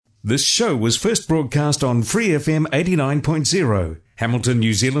This show was first broadcast on Free FM 89.0, Hamilton,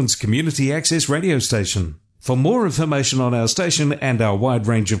 New Zealand's community access radio station. For more information on our station and our wide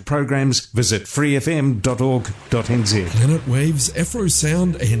range of programs, visit freefm.org.nz. Planet Waves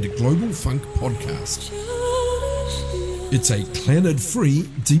AfroSound and Global Funk podcast. It's a planet-free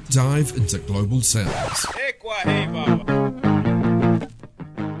deep dive into global sounds.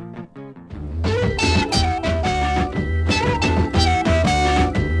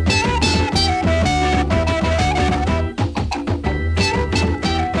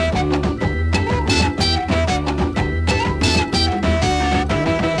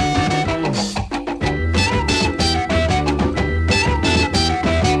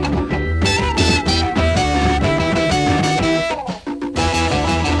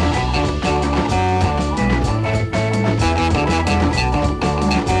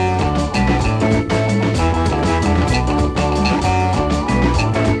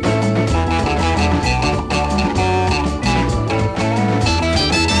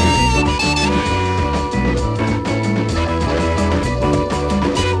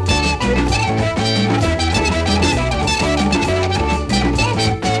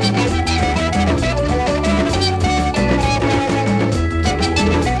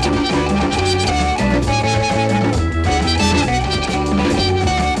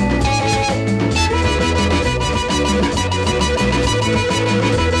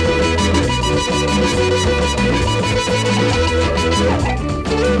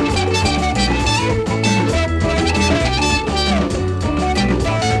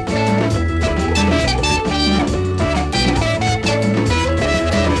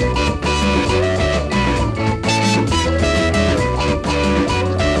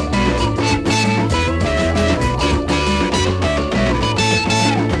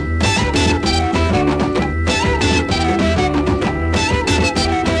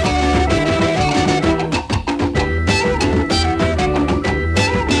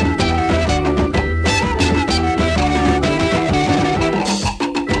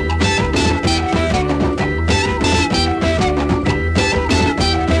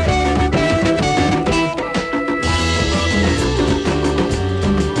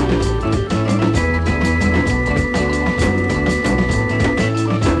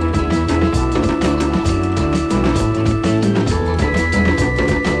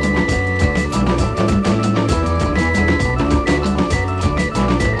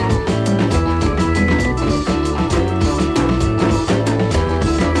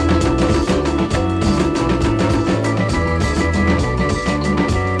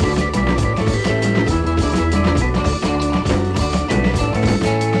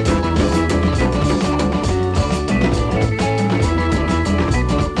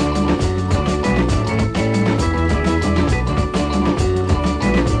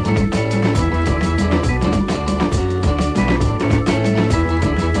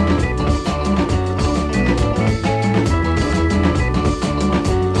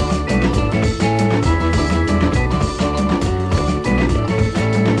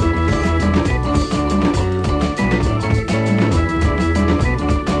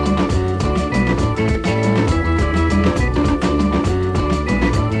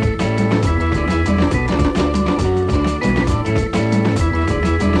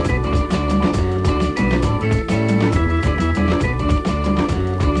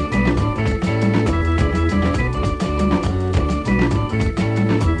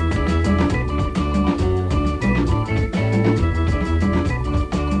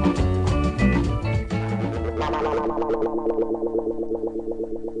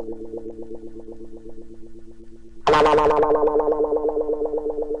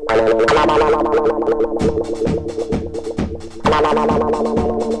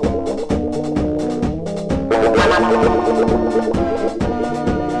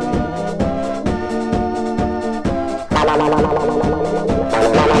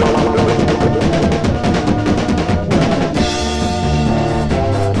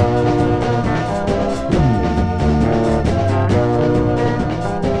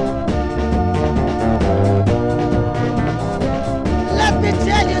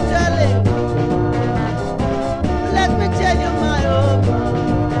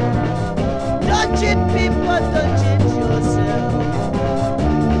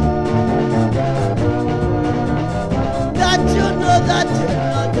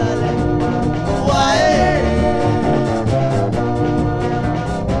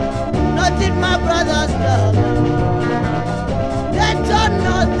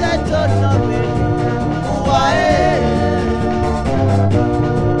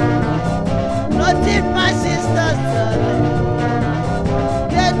 My sisters,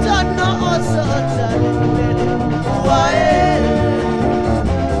 they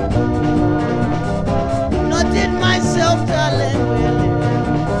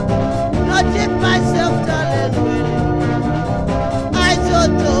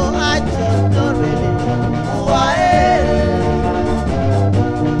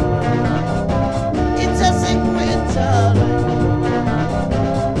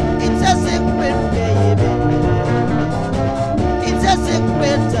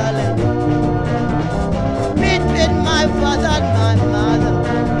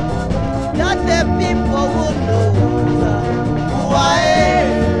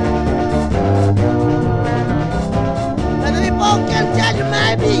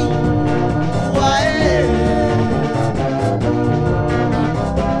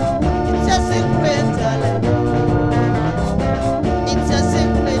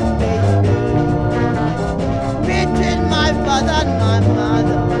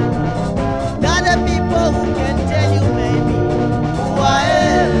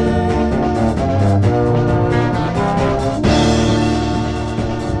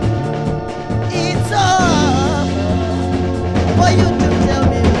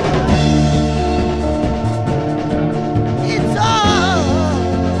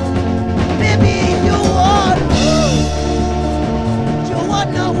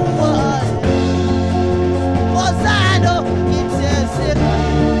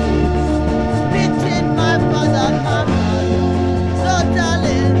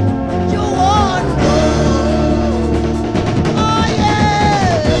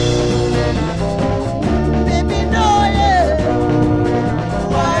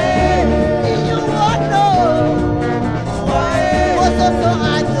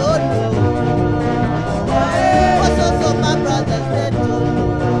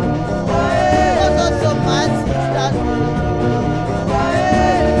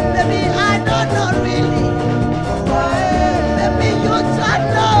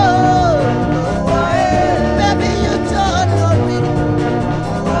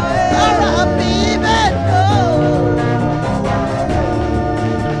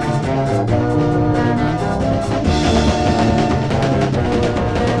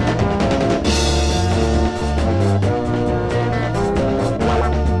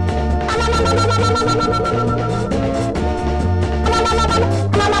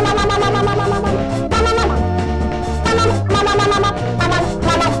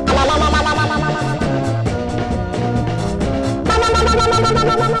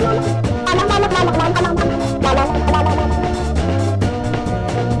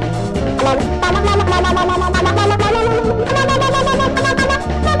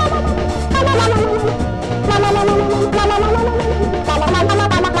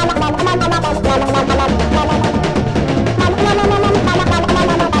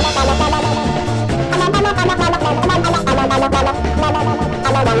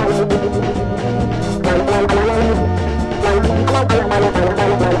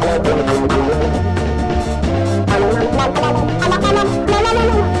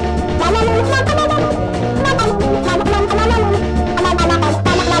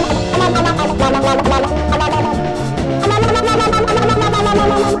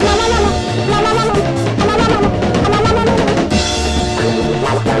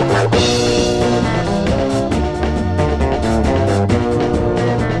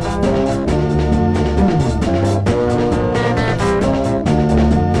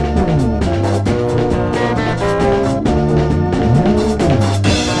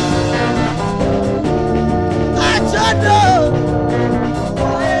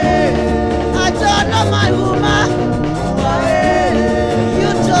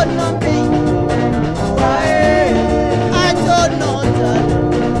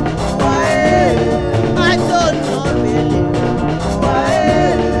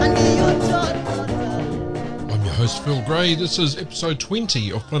This is episode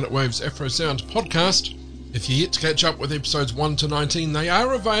 20 of Planet Wave's AfroSound podcast. If you're yet to catch up with episodes 1 to 19, they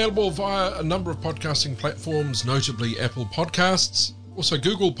are available via a number of podcasting platforms, notably Apple Podcasts, also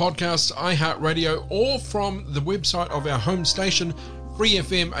Google Podcasts, iHeartRadio, or from the website of our home station, Free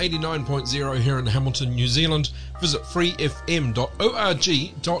FM 89.0 here in Hamilton, New Zealand. Visit freefm.org.nz.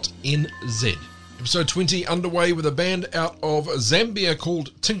 Episode 20 underway with a band out of Zambia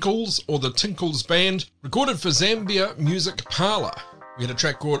called Tinkles, or the Tinkles Band, recorded for Zambia Music Parlour. We had a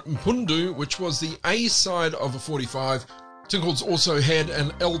track called Mpundu, which was the A-side of a 45. Tinkles also had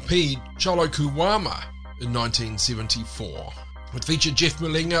an LP, Cholo Kuwama, in 1974. It featured Jeff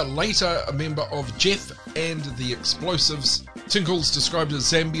Mulinga, later a member of Jeff and the Explosives. Tinkles described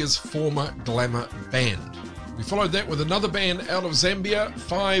as Zambia's former glamour band. We followed that with another band out of Zambia,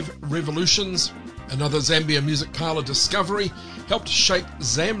 5 Revolutions. Another Zambia music parlour discovery, helped shape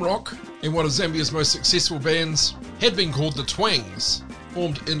Zamrock, and one of Zambia's most successful bands had been called the Twangs,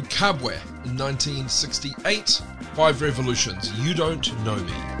 formed in Kabwe in 1968. 5 Revolutions, You Don't Know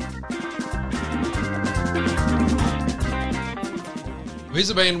Me. Here's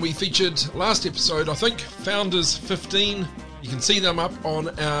a band we featured last episode, I think, Founders 15. You can see them up on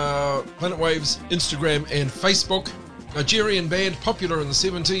our Planet Waves Instagram and Facebook. Nigerian band, popular in the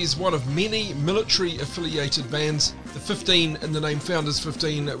 70s, one of many military-affiliated bands. The 15 in the name Founders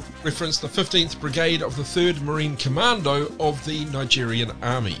 15 reference the 15th Brigade of the 3rd Marine Commando of the Nigerian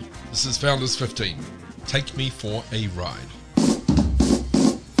Army. This is Founders 15. Take Me for a Ride.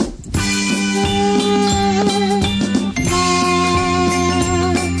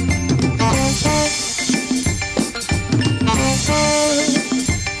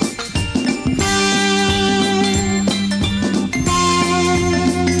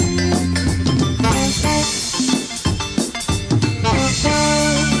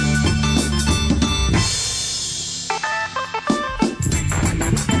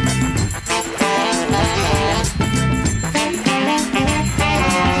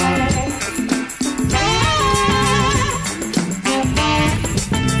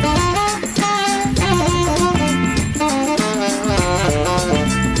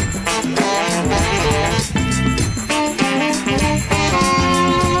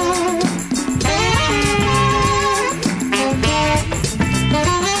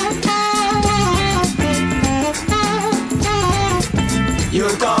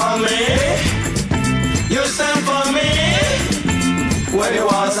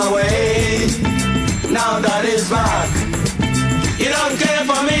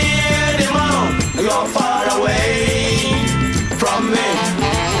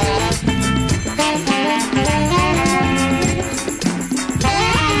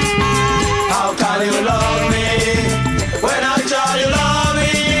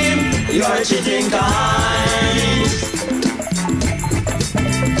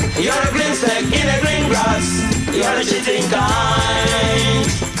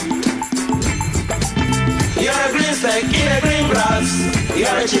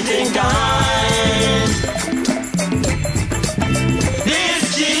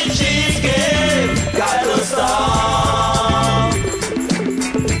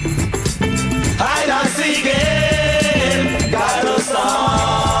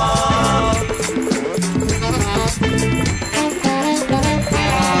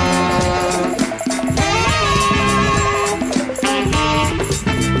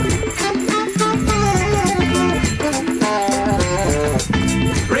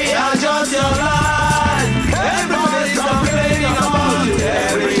 Readjust your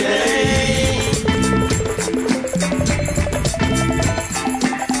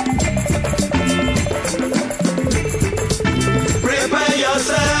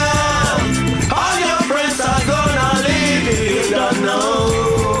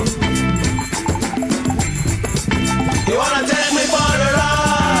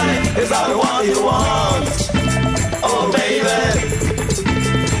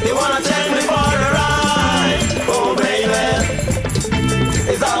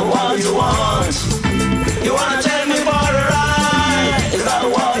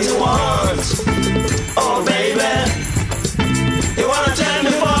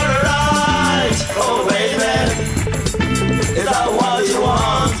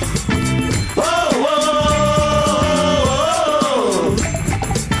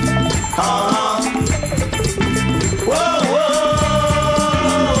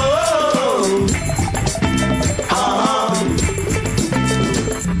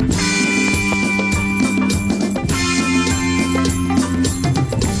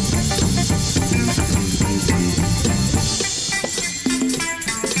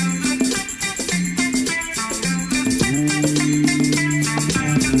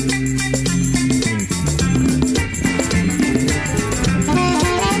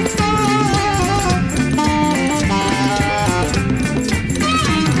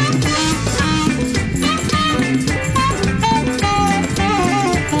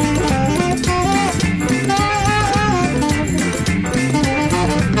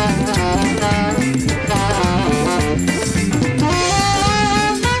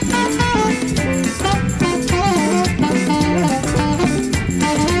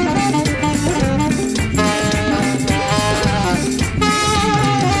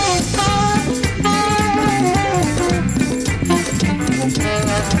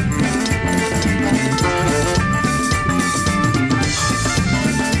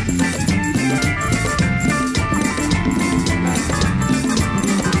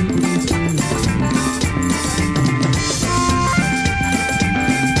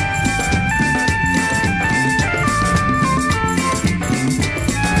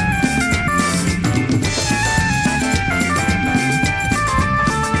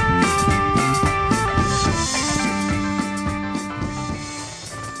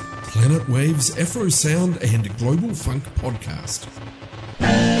Thunderwave's AfroSound and Global Funk podcast.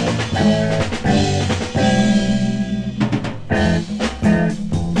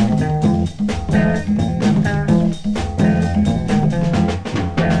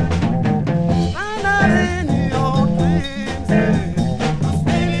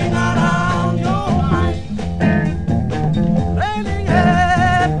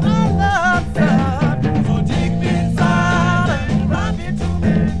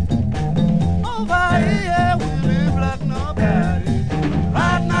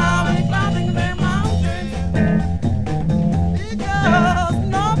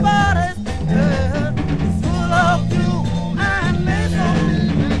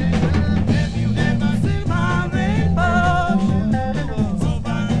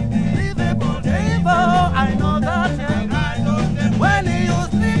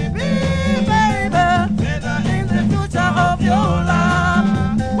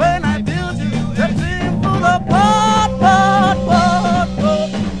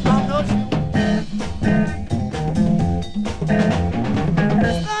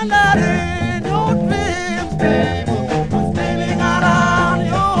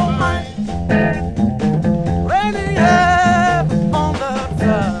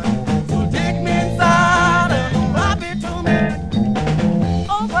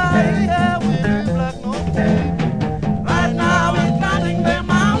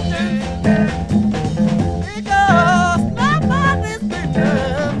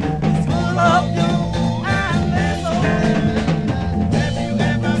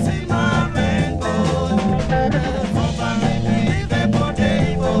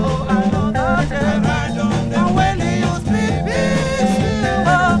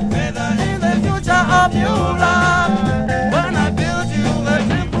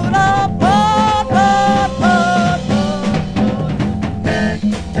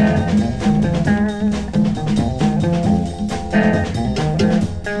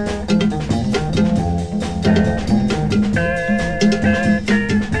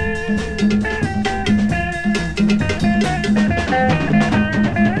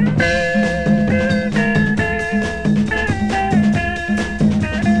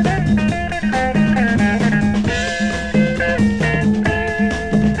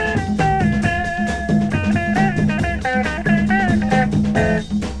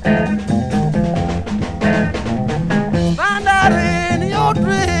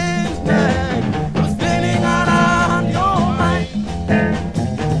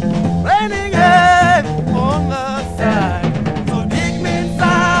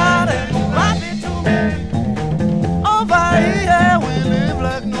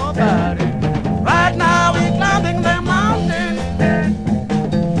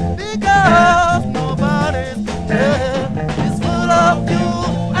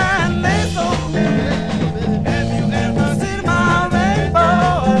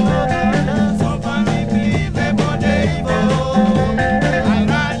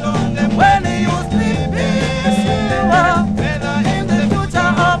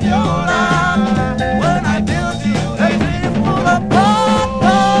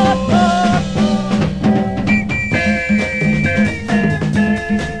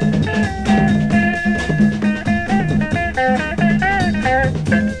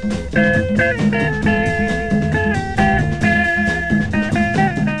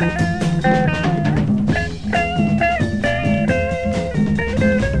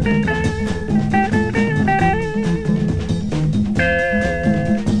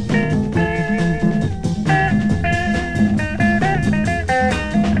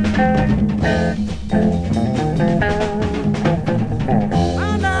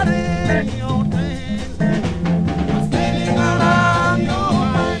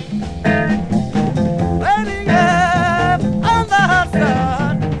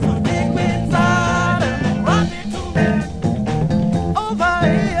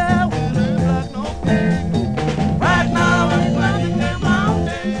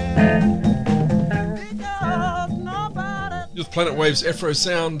 Planet Wave's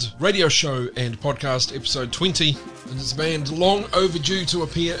AfroSound radio show and podcast, episode 20, and his band long overdue to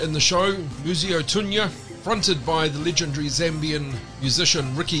appear in the show, Musio Tunya, fronted by the legendary Zambian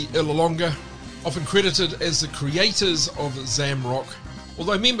musician Ricky Ilalonga, often credited as the creators of Zamrock.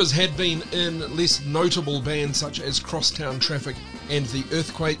 Although members had been in less notable bands such as Crosstown Traffic and The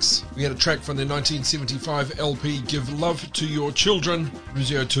Earthquakes, we had a track from their 1975 LP Give Love to Your Children,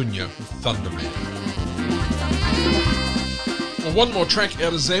 Musio Tunya, Thunderman. Well, one more track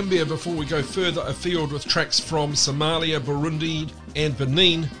out of Zambia before we go further afield with tracks from Somalia, Burundi and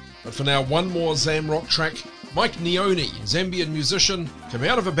Benin. But for now, one more Zamrock track Mike Nioni, Zambian musician, came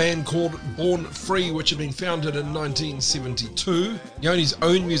out of a band called Born Free, which had been founded in 1972. Nioni's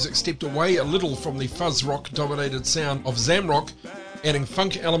own music stepped away a little from the fuzz rock dominated sound of Zamrock, adding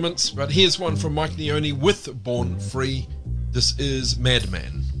funk elements, but here's one from Mike Nioni with Born Free. This is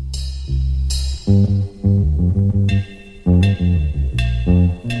Madman.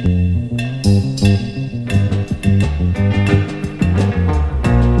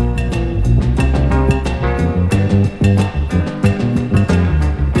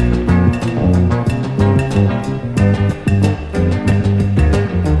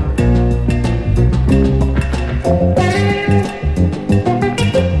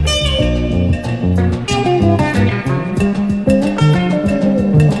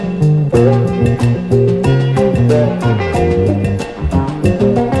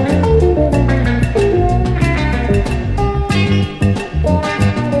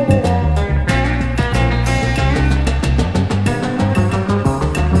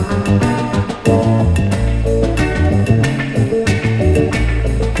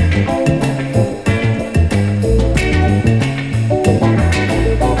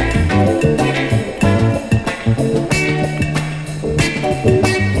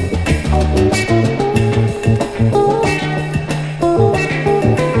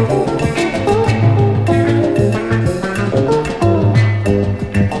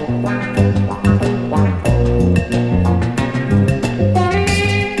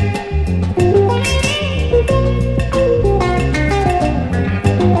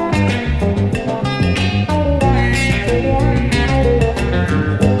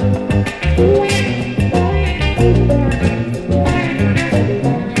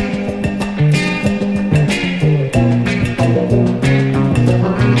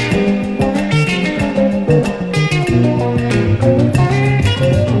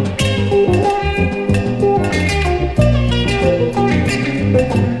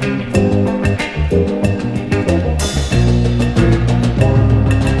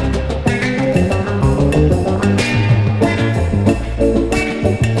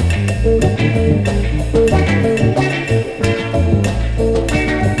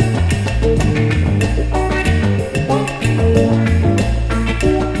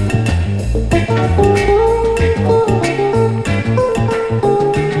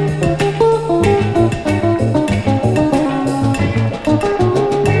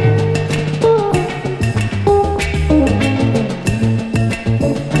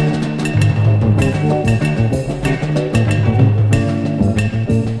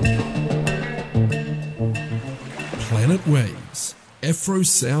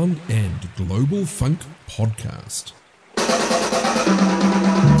 AfroSound and Global Funk Podcast.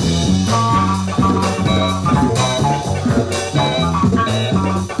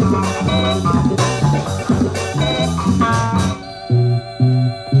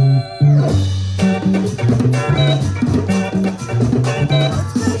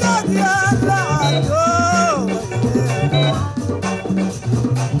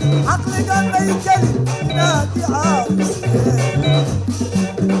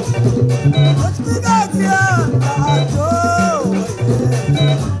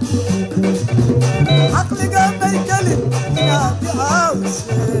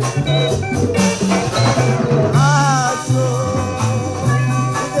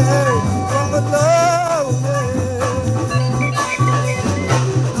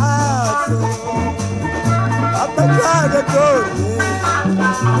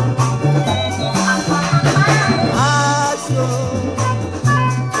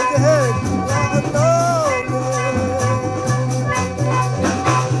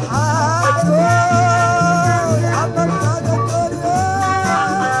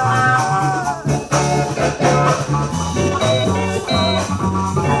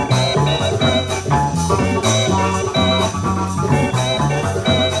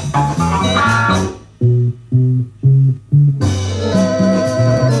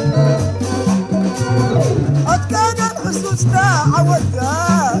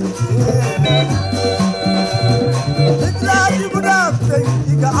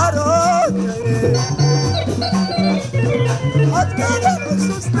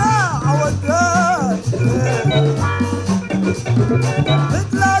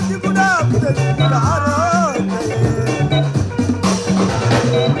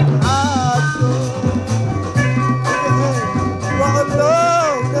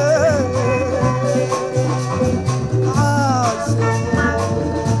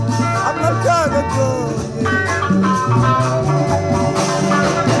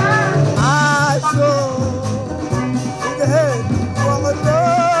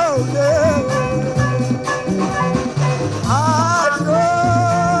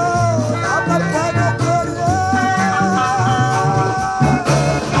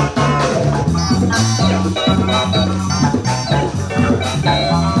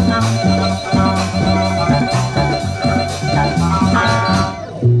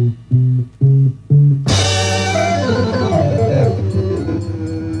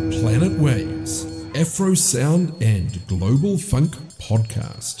 AfroSound and Global Funk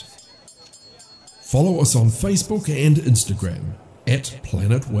podcast. Follow us on Facebook and Instagram at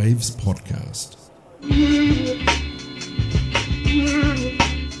Planet Waves Podcast.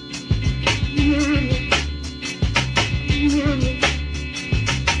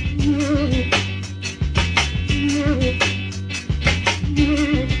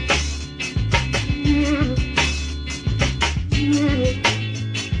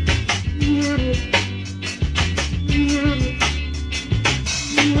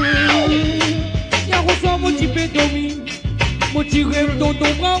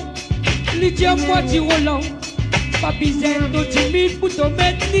 Moi du Roland, pas besoin de timide pour te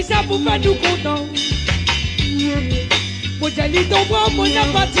mettre, ni ça pour faire nous contents. Moi j'allais ton bras, moi n'a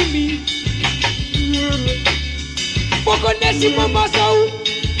pas timide. Pour connaître si maman ça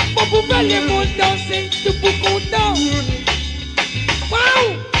où, pour pouvoir les mondes danser, tout pour content.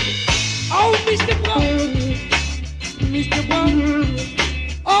 Wow! Oh Mr. Brown, Mr. Brown,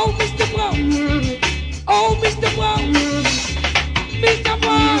 oh Mr. Brown, oh Mr. Brown, Mr.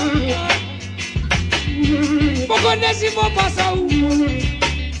 Brown. Pour connaître si mon passe à où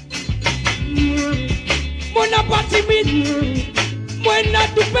mon n'a pas timide, moi n'a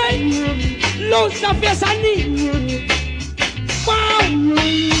tout paye, l'eau ça fait sa nid. Wow!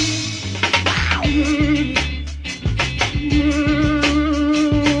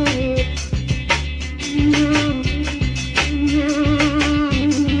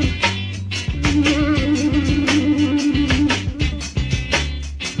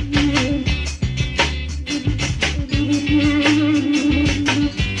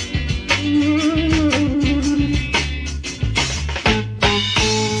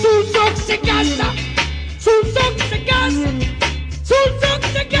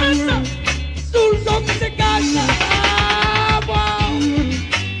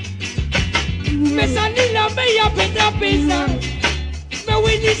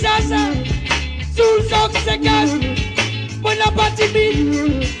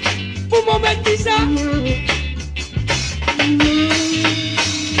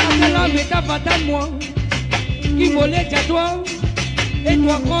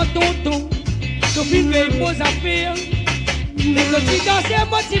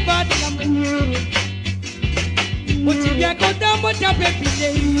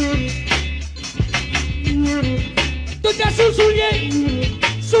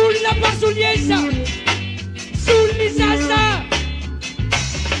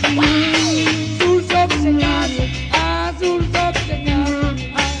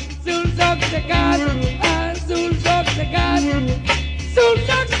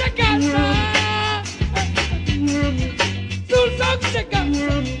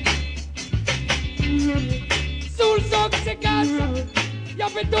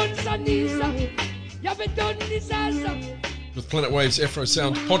 With Planet Waves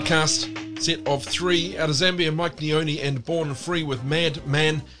AfroSound podcast, set of 3 out of Zambia, Mike Nioni and Born Free with Mad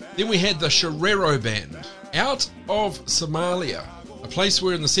Man. Then we had the Sherero Band out of Somalia, a place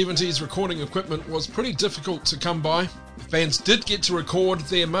where in the 70s recording equipment was pretty difficult to come by. If bands did get to record,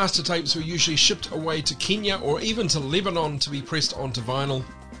 their master tapes were usually shipped away to Kenya or even to Lebanon to be pressed onto vinyl.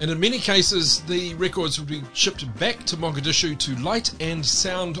 And in many cases, the records would be shipped back to Mogadishu to Light and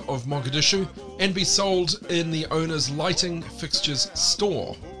Sound of Mogadishu and be sold in the owner's lighting fixtures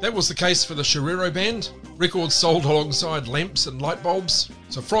store. That was the case for the Sherero Band. Records sold alongside lamps and light bulbs.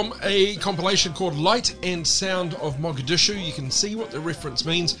 So from a compilation called Light and Sound of Mogadishu, you can see what the reference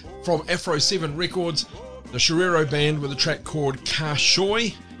means. From Afro 7 Records, the Sherero Band with a track called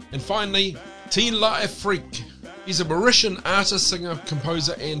Kashoy. And finally, Tila Afrique. He's a Mauritian artist, singer,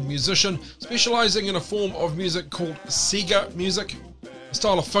 composer and musician, specialising in a form of music called Sega music, a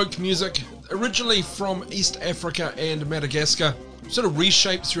style of folk music originally from East Africa and Madagascar, sort of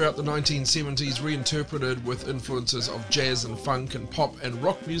reshaped throughout the 1970s, reinterpreted with influences of jazz and funk and pop and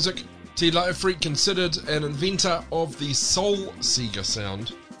rock music. Tila Afrique considered an inventor of the soul Sega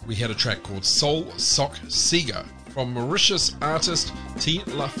sound. We had a track called Soul Sock Sega from Mauritius artist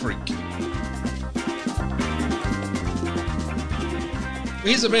Tila Afrique.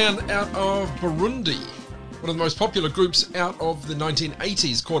 Here's a band out of Burundi, one of the most popular groups out of the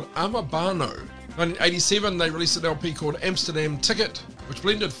 1980s called Amabano. 1987 they released an LP called Amsterdam Ticket, which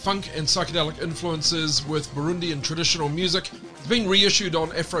blended funk and psychedelic influences with Burundian traditional music. It's been reissued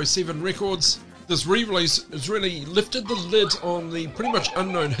on Afro 7 Records. This re-release has really lifted the lid on the pretty much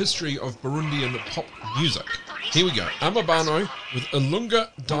unknown history of Burundian pop music. Here we go, Amabano with Ilunga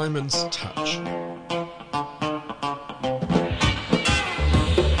Diamond's Touch.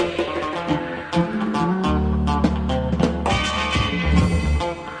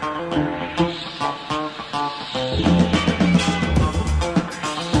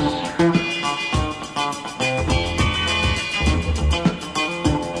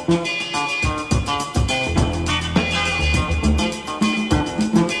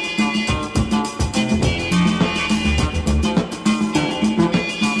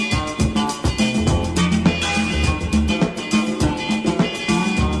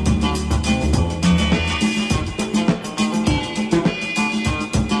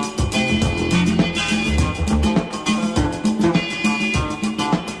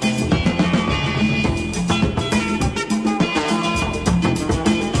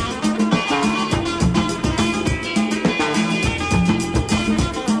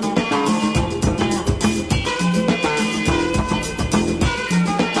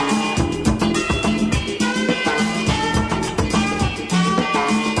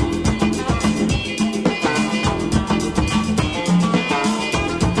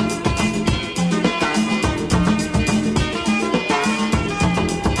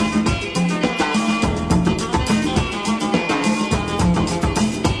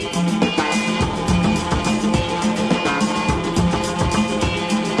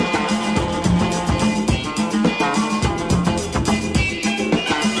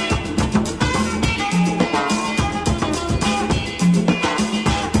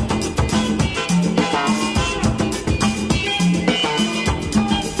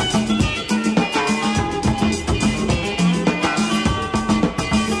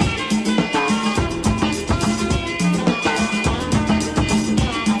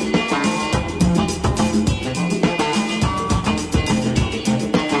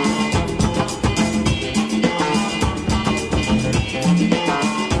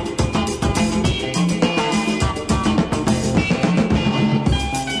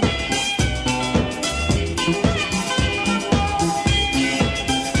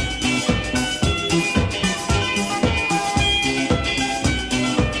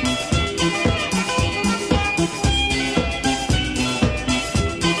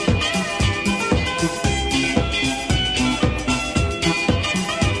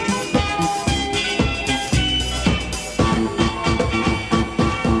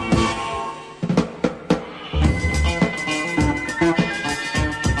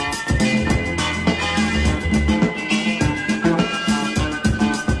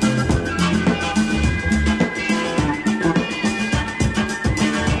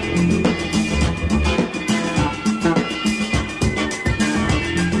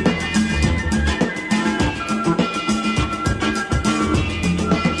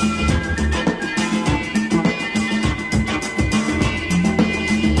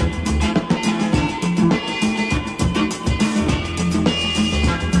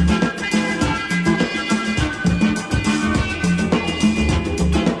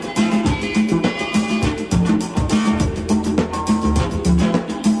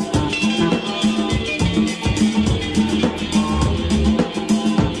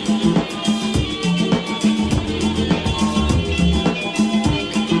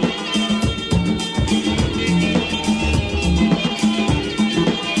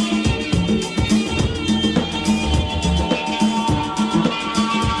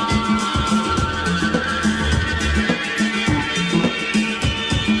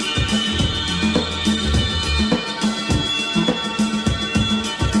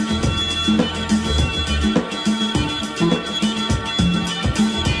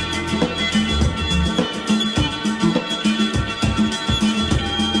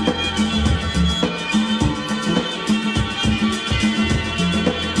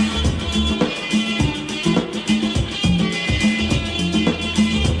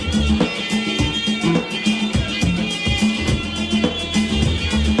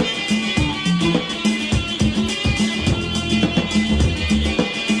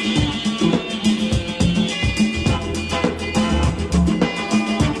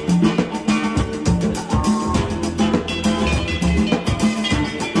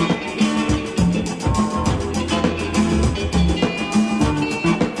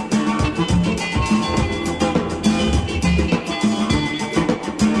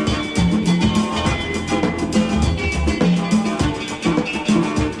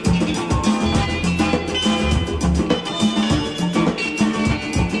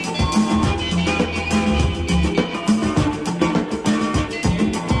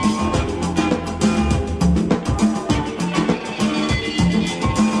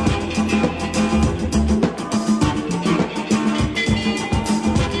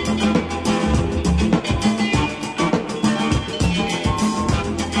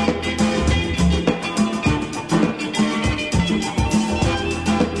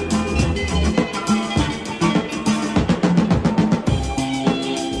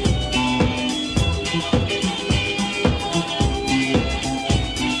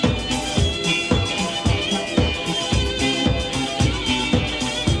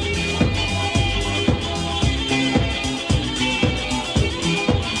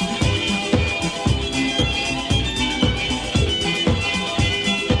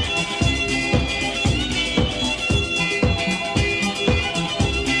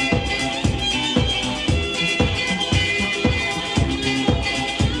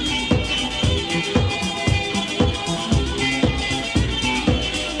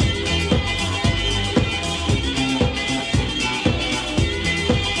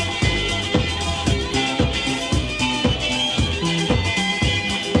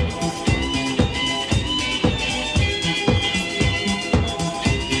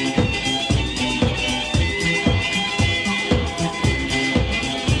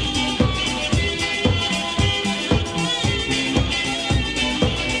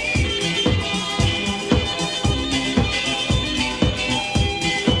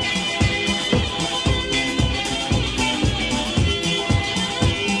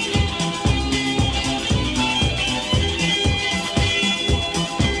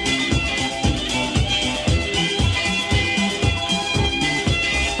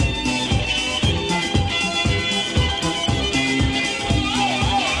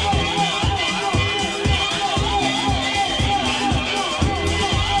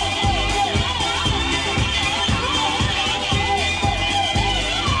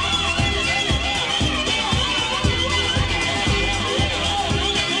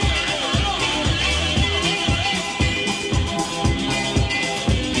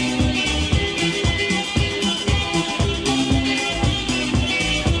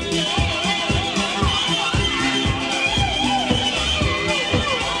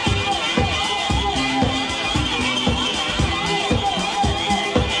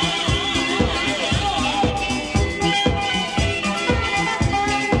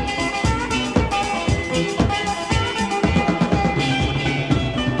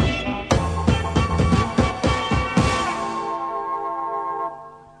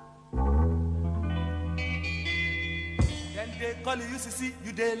 call you see,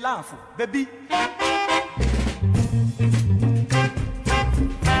 you dey laugh, baby.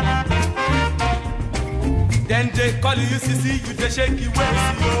 Then they call you see, you dey shake your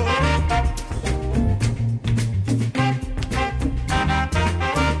waist, yo.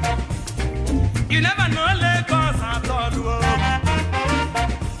 You never know Lagos at all, oh.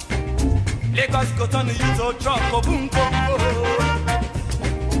 Lagos go turn you to truck, oh, boom, boom, oh.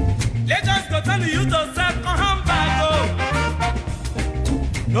 Lagos go turn you to second handbag, oh.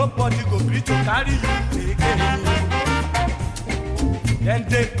 Nobody go free to carry you again. Then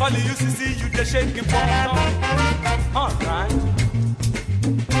they call you see, you dey shake your bottom. All right.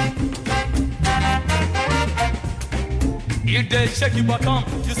 You dey shake your bottom,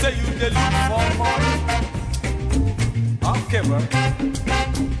 you say you dey look for money. Okay, bro.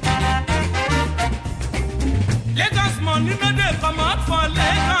 Lagos money no dey come out for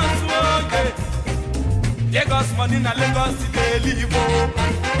Lagos, oh yeah. Lagos money na Lagos dey live, oh.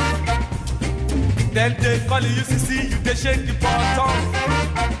 Then they call you see, you dey shake the bottom.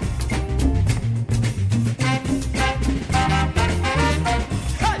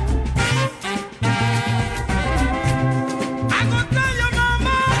 Hey! I go tell your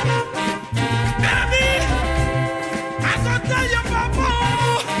mama, baby. I go tell your papa,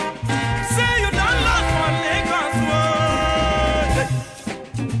 say you done lost for Lagos, oh.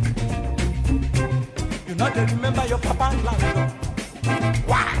 You know they remember your papa land.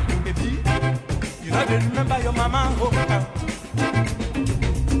 Why, baby? You know they remember your mama hometown.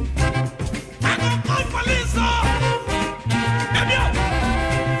 I go call police, oh. Baby,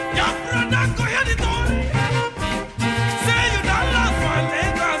 your brother go hear the story. Say you done lost for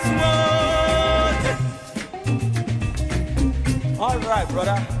Lagos, oh. All right,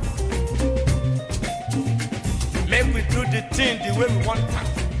 brother. Make we do the thing the way we want it.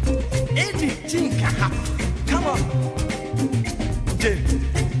 Anything can happen. Come on. Jay.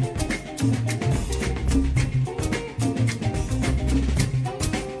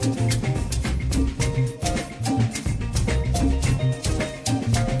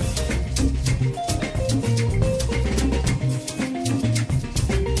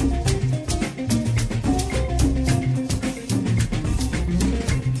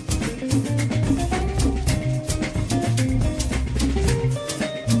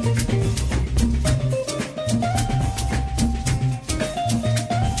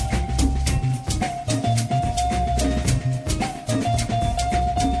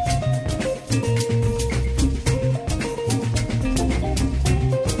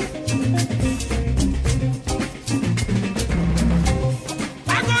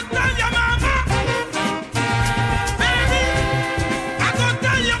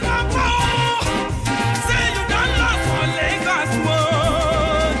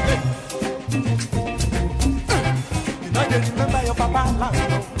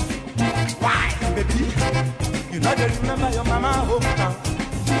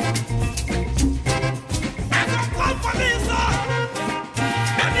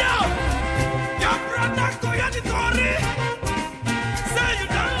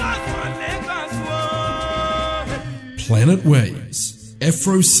 Planet Waves,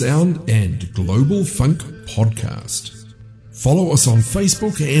 AfroSound and Global Funk Podcast. Follow us on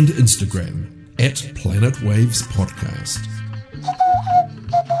Facebook and Instagram at Planet Waves Podcast.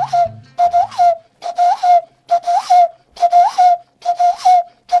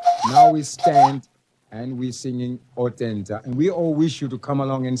 Now we stand and we're singing Otenta, and we all wish you to come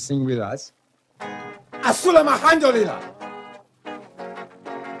along and sing with us. Asula Mahandolila!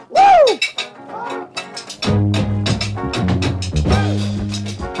 Woo!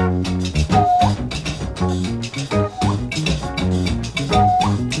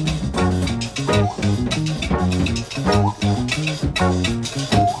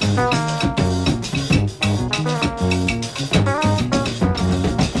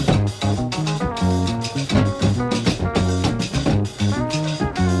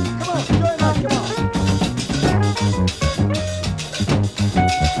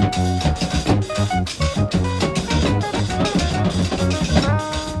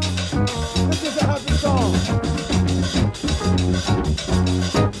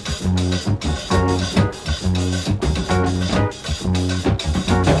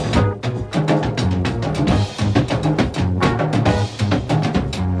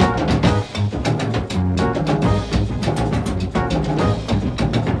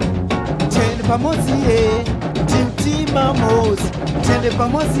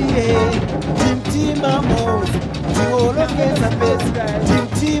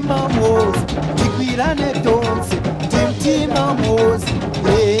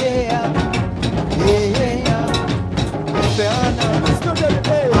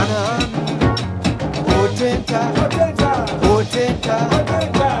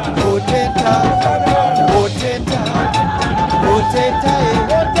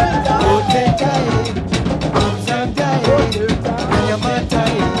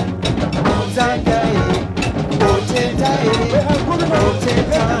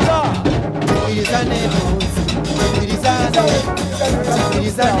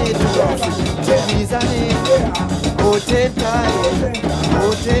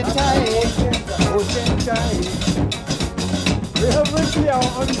 We have Ricky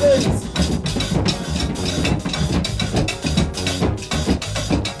on bass.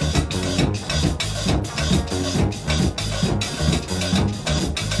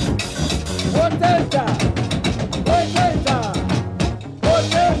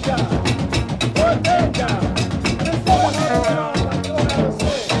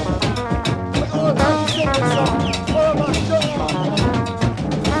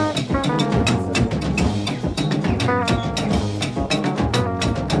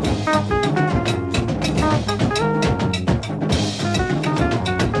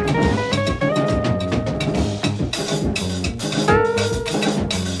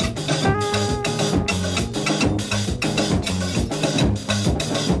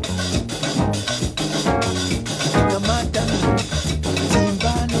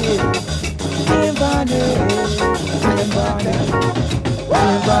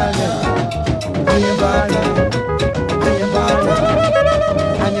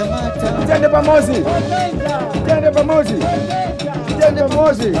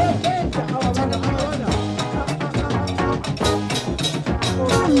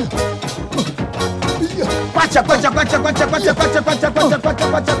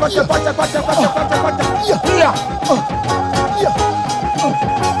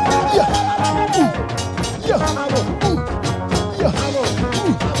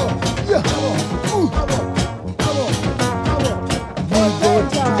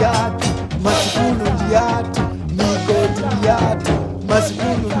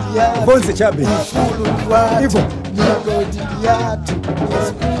 Bonze chabe hivyo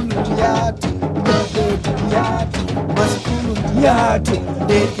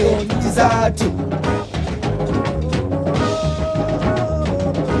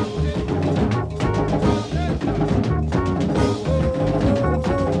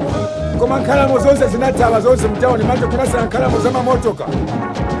koma nkalamu zonse zinataba zonse mtaoni manje kunasa nkalamu z'amamotoka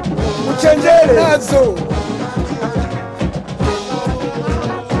muchenjere nazo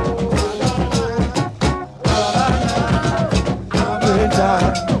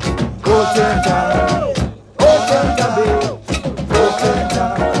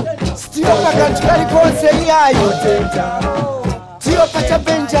Tio pacha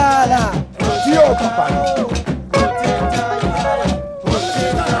benjala Tio kupani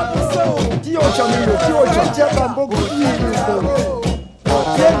Tio chamilo Tio chamba mbogo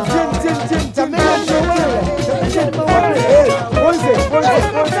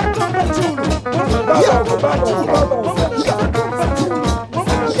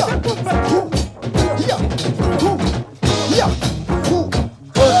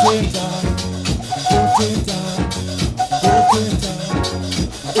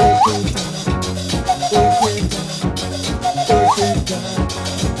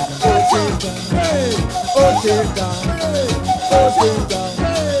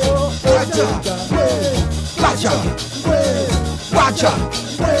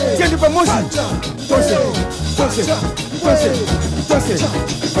Tieni pamoja. Entonces.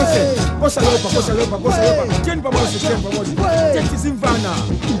 Cosa lopa. Tieni pamoja. Tieni zimvana.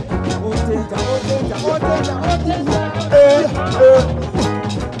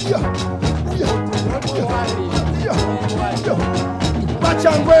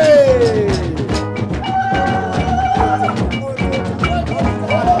 Machangwe.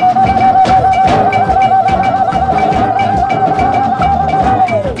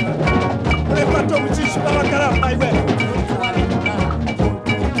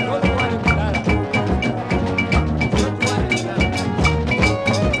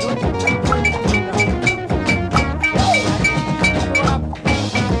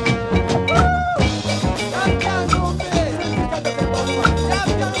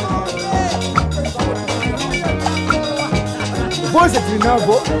 Bonse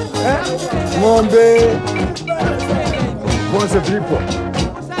trinavo, ng'ombe, bonse vipo.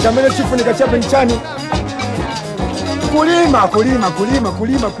 Chamele chifu nikachape nchani. Kulima.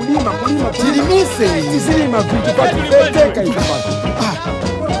 Tilimise. Tizilima vitu pati peteka ikapata.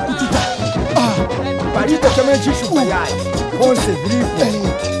 Parita chamele chifu bayai. Bonse vipo.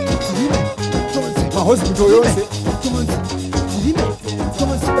 Mahospital yose.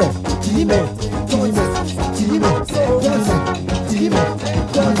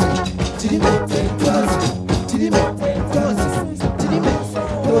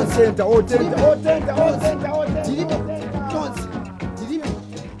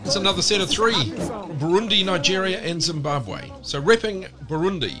 It's another set of three from Burundi, Nigeria and Zimbabwe. So repping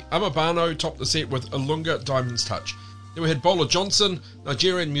Burundi, Amabano topped the set with Ilunga Diamond's Touch. Then we had Bola Johnson,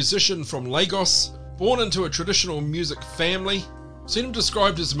 Nigerian musician from Lagos, born into a traditional music family. Seen him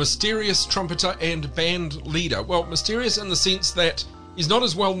described as a mysterious trumpeter and band leader. Well, mysterious in the sense that he's not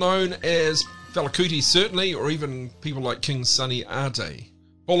as well known as Fela Kuti certainly, or even people like King Sunny Ade.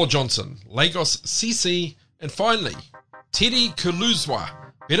 Bola Johnson, Lagos CC, and finally, Teddy Kuluzwa,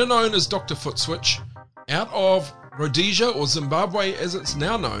 better known as Dr. Footswitch, out of Rhodesia, or Zimbabwe as it's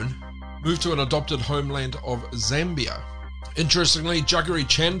now known, moved to an adopted homeland of Zambia. Interestingly, Juggery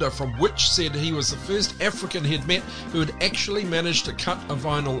Chanda from Witch said he was the first African he'd met who had actually managed to cut a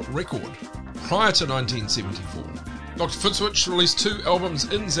vinyl record prior to 1974. Dr. Footswitch released 2 albums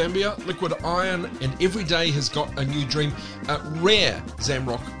in Zambia, Liquid Iron and Every Day Has Got a New Dream, rare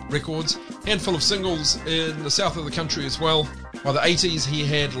Zamrock records, handful of singles in the south of the country as well. By the 80s he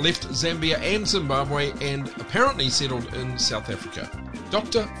had left Zambia and Zimbabwe and apparently settled in South Africa.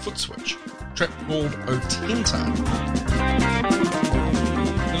 Dr. Footswitch, track called Otenta.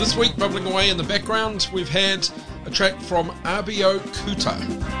 Now this week, bubbling away in the background, we've had a track from Abio Kuta.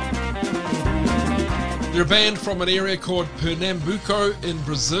 They're a band from an area called Pernambuco in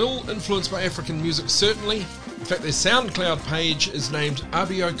Brazil, influenced by African music certainly. In fact, their SoundCloud page is named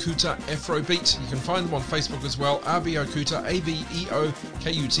Abio Kuta Afrobeat. You can find them on Facebook as well, Abio Kuta,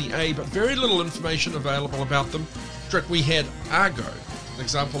 Abeokuta, but very little information available about them. The track we had Argo, an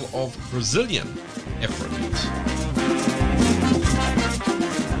example of Brazilian Afrobeat.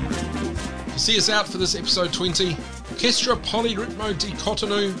 To see us out for this episode 20, Orchestra Polyritmo di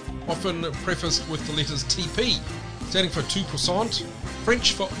Cotonou, often prefaced with the letters TP, standing for Tout Puissant,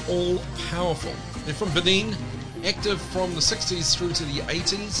 French for All Powerful. They're from Benin, active from the 60s through to the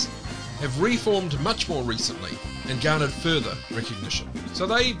 80s, have reformed much more recently and garnered further recognition. So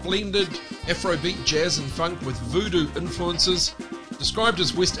they blended Afrobeat, jazz and funk with voodoo influences. Described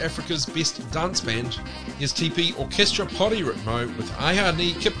as West Africa's best dance band, here's TP Orchestra Polyritmo with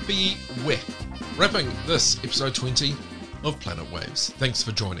Ayani Kipi We, wrapping this episode 20 of Planet Waves. Thanks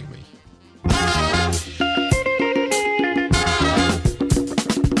for joining me.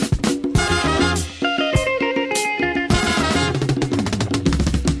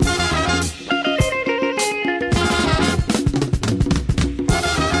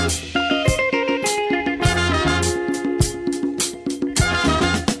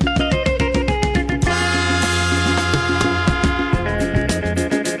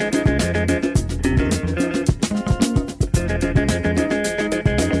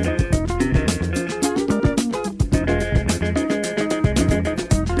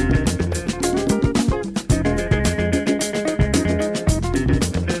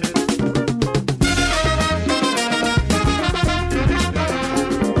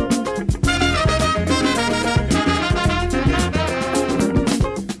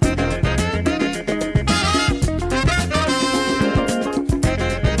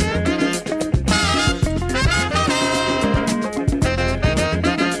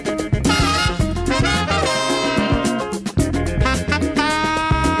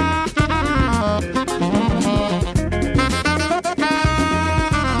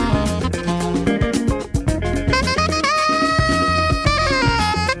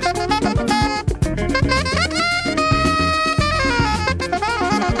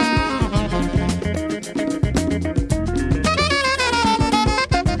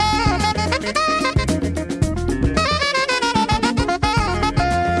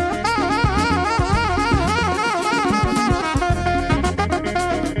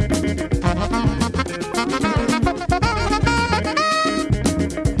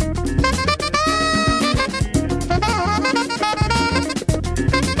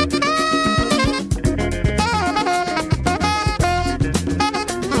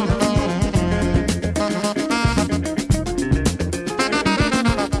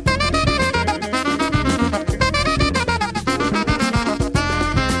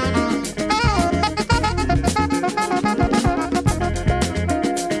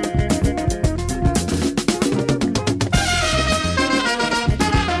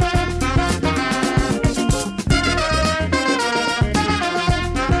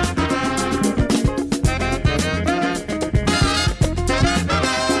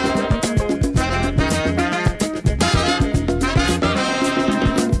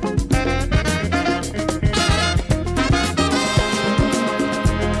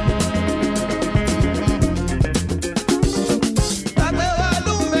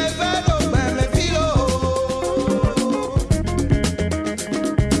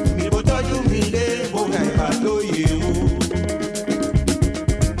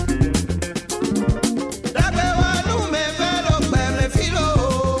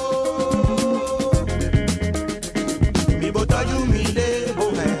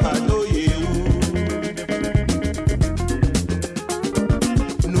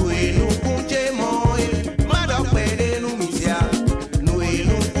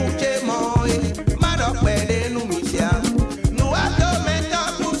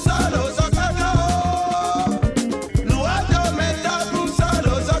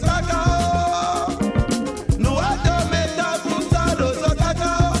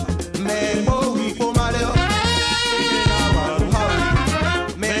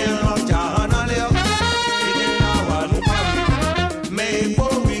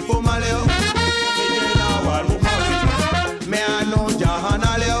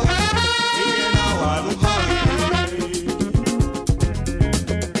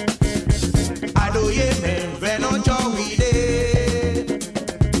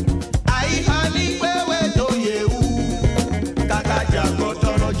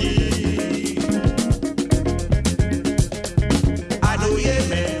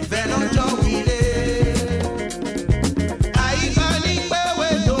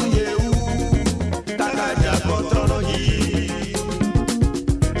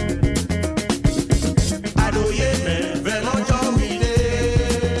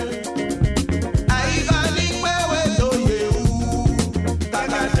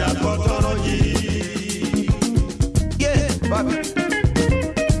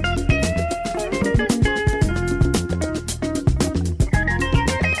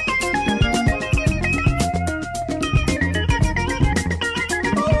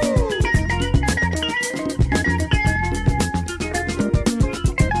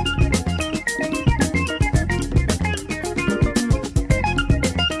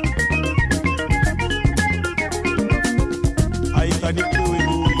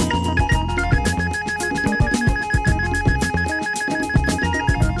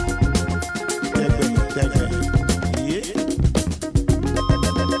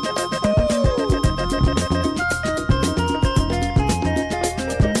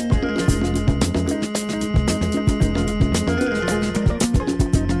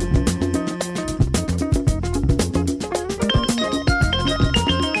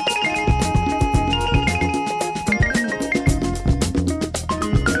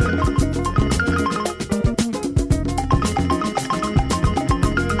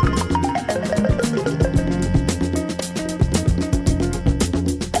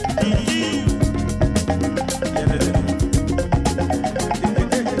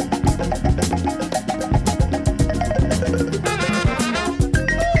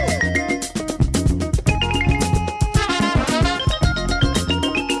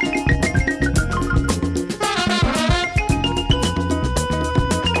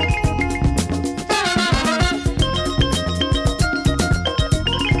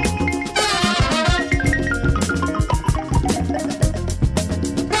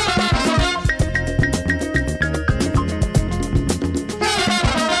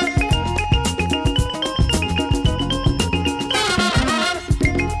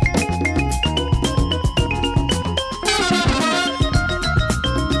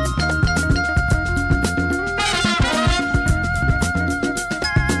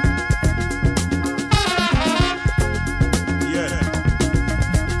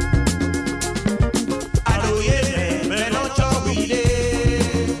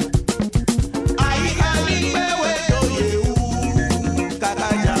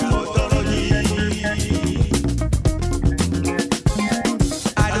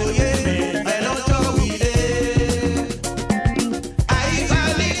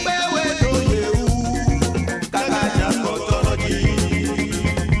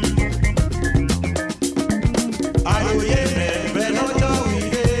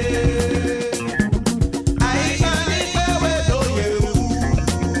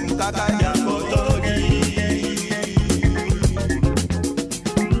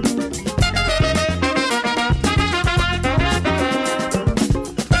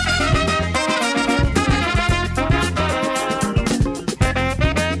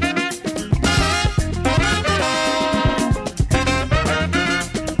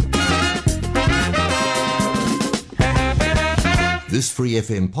 This Free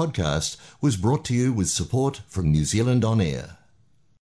FM podcast was brought to you with support from New Zealand On Air.